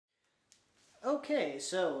Okay,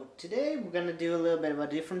 so today we're gonna do a little bit of a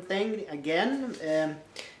different thing again.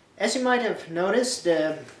 As you might have noticed,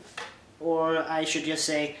 or I should just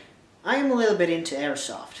say, I am a little bit into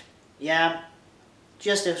airsoft. Yeah,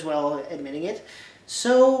 just as well admitting it.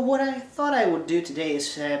 So what I thought I would do today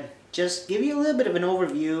is just give you a little bit of an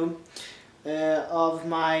overview of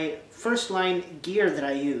my first line gear that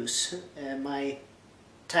I use, my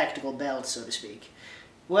tactical belt, so to speak.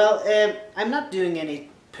 Well, I'm not doing any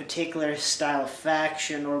particular style of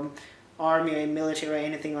faction or army or military or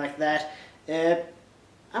anything like that.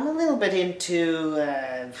 I'm a little bit into,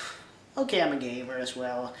 okay, I'm a gamer as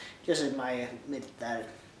well, just admit that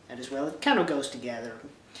as well. It kind of goes together,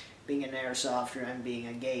 being an airsofter and being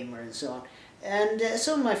a gamer and so on. And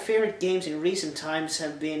some of my favorite games in recent times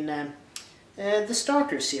have been the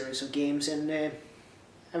Starter series of games, and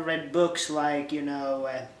I've read books like, you know,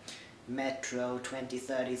 Metro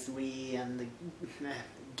 2033 and the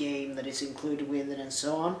game that is included with it and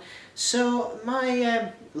so on. So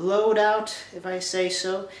my loadout, if I say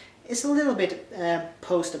so, is a little bit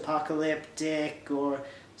post-apocalyptic or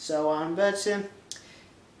so on, but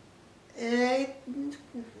I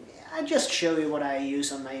just show you what I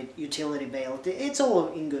use on my utility belt. It's all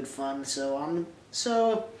in good fun, so on.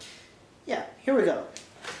 So yeah, here we go.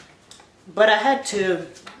 But I have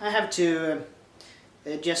to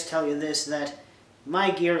just tell you this, that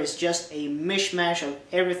my gear is just a mishmash of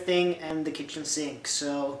everything and the kitchen sink,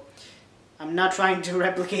 so I'm not trying to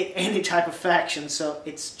replicate any type of faction, so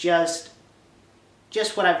it's just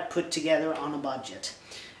what I've put together on a budget.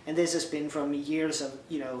 And this has been from years of,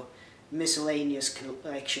 you know, miscellaneous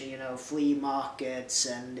collection, you know, flea markets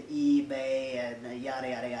and eBay and yada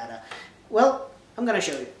yada yada. Well, I'm gonna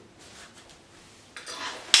show you.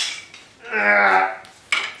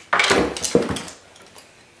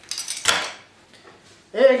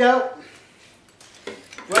 There you go.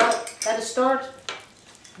 Well, at the start,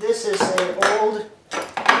 this is an old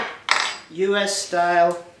US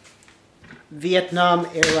style Vietnam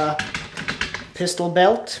era pistol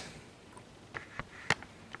belt.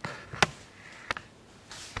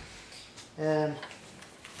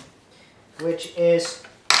 Which is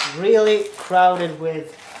really crowded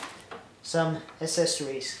with some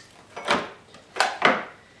accessories.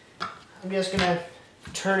 I'm just gonna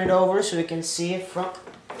turn it over so we can see it from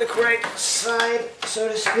the correct side, so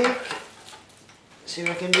to speak. See if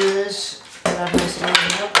I can do this without messing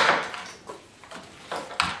anything up.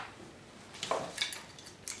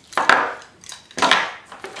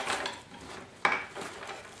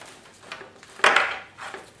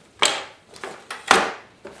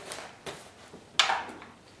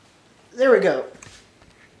 There we go.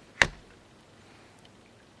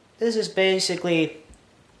 This is basically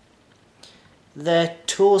the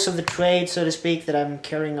tools of the trade, so to speak, that I'm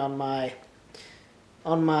carrying on my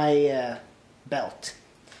belt.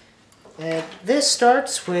 This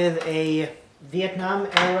starts with a Vietnam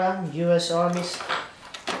era US Army's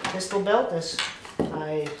pistol belt, as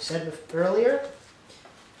I said earlier.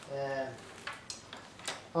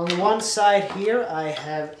 On the one side here I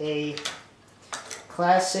have a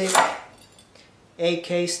classic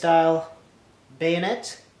AK style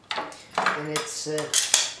bayonet, and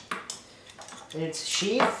its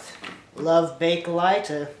sheath, Love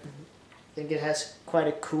Bakelite. I think it has quite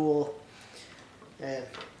a cool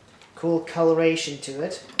coloration to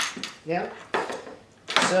it. Yeah.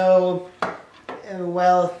 So,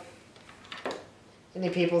 well, any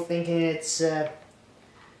people thinking it's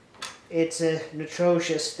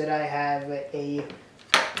atrocious that I have a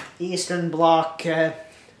Eastern Bloc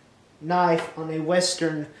knife on a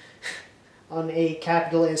Western, on a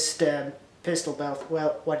capitalist pistol belt.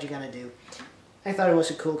 Well, what you gonna do? I thought it was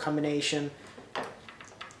a cool combination.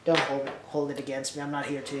 Don't hold it against me. I'm not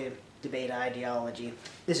here to debate ideology.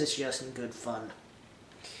 This is just in good fun.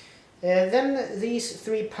 Then these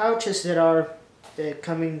three pouches that are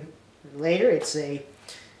coming later. It's a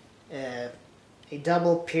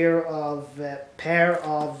double pair of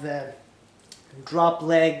drop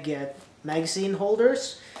leg magazine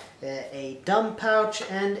holders, a dumb pouch,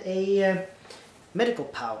 and a medical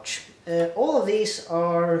pouch. All of these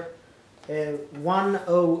are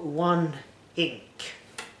 101 Inc.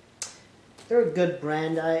 They're a good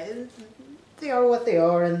brand. They are what they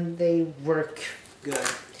are, and they work good.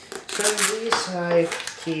 So these I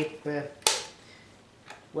keep,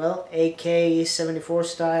 well, AK-74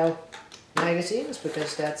 style magazines,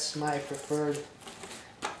 because that's my preferred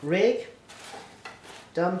rig.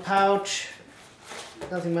 Dumb pouch,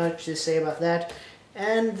 nothing much to say about that.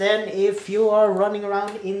 And then if you are running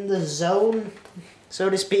around in the zone, so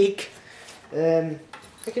to speak, I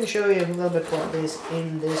can show you a little bit what is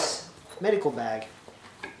in this medical bag.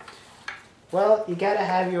 Well, you gotta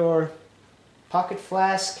have your pocket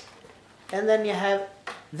flask, and then you have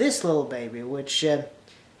this little baby, which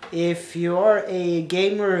if you are a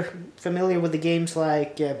gamer familiar with the games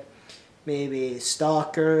like maybe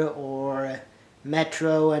Stalker or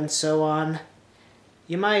Metro and so on,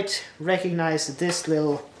 you might recognize this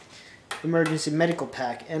little emergency medical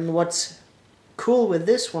pack. And what's cool with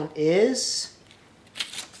this one is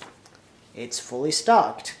it's fully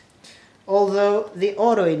stocked. Although the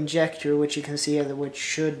auto injector, which you can see here, which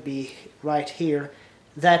should be right here,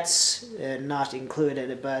 that's not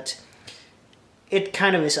included, but it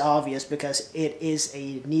kind of is obvious because it is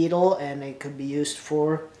a needle and it could be used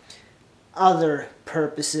for other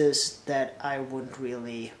purposes that I wouldn't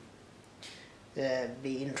really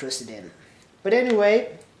be interested in. But anyway,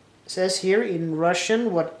 it says here in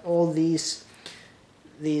Russian what all these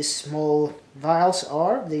small vials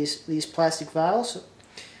are, these plastic vials.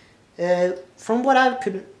 From what I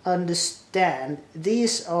could understand,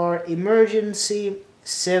 these are emergency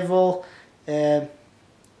civil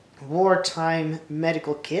wartime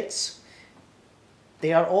medical kits.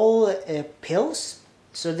 They are all pills,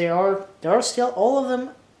 so there are still, all of them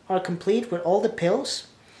are complete with all the pills.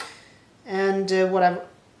 And what I've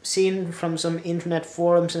seen from some internet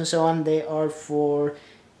forums and so on, they are for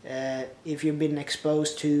if you've been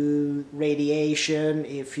exposed to radiation,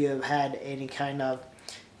 if you've had any kind of,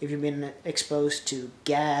 if you've been exposed to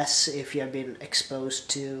gas, if you have been exposed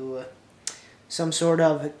to some sort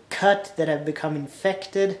of cut that have become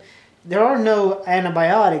infected. There are no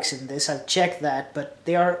antibiotics in this, I've checked that, but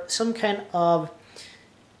they are some kind of,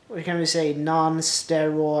 what can we say,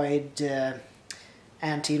 non-steroid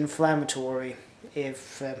anti-inflammatory,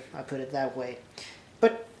 if I put it that way.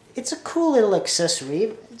 But it's a cool little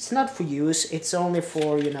accessory. It's not for use, it's only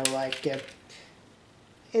for, you know, like,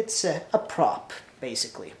 it's a prop,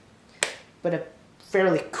 basically. But a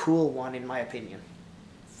fairly cool one, in my opinion.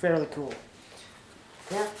 Fairly cool.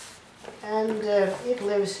 Yeah, and it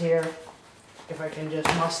lives here. If I can just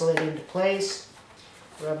muscle it into place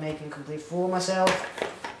without making a complete fool of myself.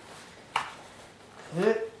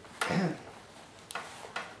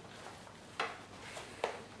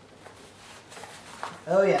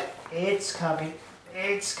 Oh yeah, it's coming.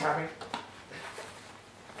 It's coming.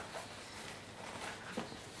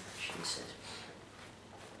 Jesus.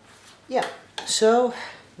 Yeah, so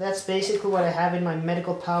that's basically what I have in my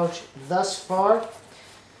medical pouch thus far.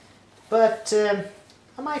 But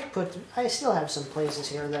I still have some places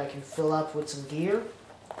here that I can fill up with some gear.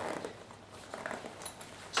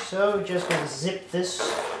 So just gonna zip this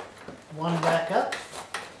one back up.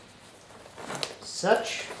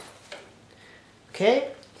 Such.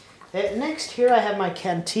 Okay. Next here I have my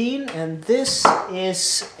canteen, and this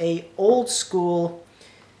is a old school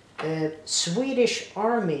Swedish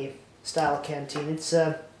Army style canteen. It's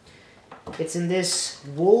in this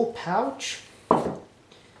wool pouch.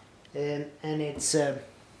 And it's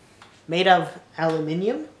made of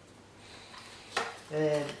aluminium.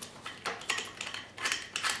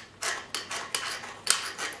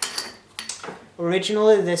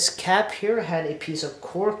 Originally this cap here had a piece of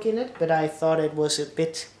cork in it, but I thought it was a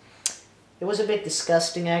bit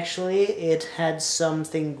disgusting actually. It had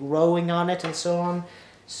something growing on it and so on.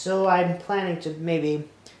 So I'm planning to maybe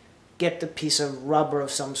get the piece of rubber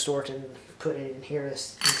of some sort and put it in here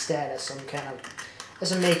instead as some kind of,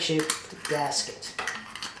 as a makeshift gasket.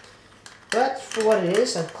 But for what it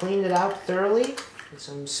is, I've cleaned it out thoroughly with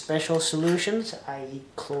some special solutions, i.e.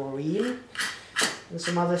 chlorine and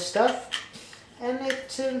some other stuff, and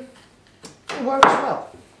it works well.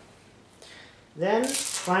 Then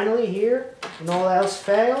finally here, when all else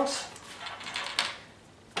fails,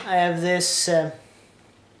 I have this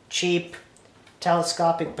cheap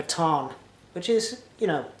telescopic baton, which is, you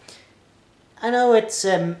know, I know it's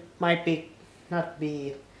might not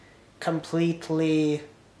be completely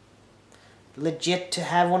legit to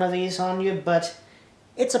have one of these on you, but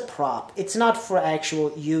it's a prop. It's not for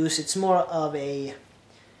actual use. It's more of a, you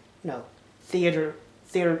know, theatrical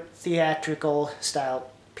style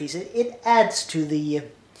piece. It adds to the,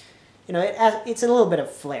 you know, it's a little bit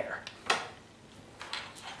of flair.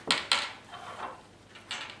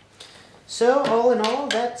 So all in all,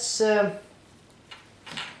 that's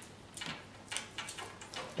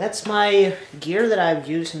my gear that I'm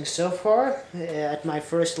using so far at my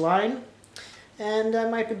first line, and I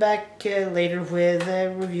might be back later with a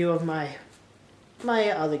review of my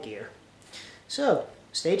other gear. So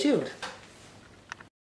stay tuned.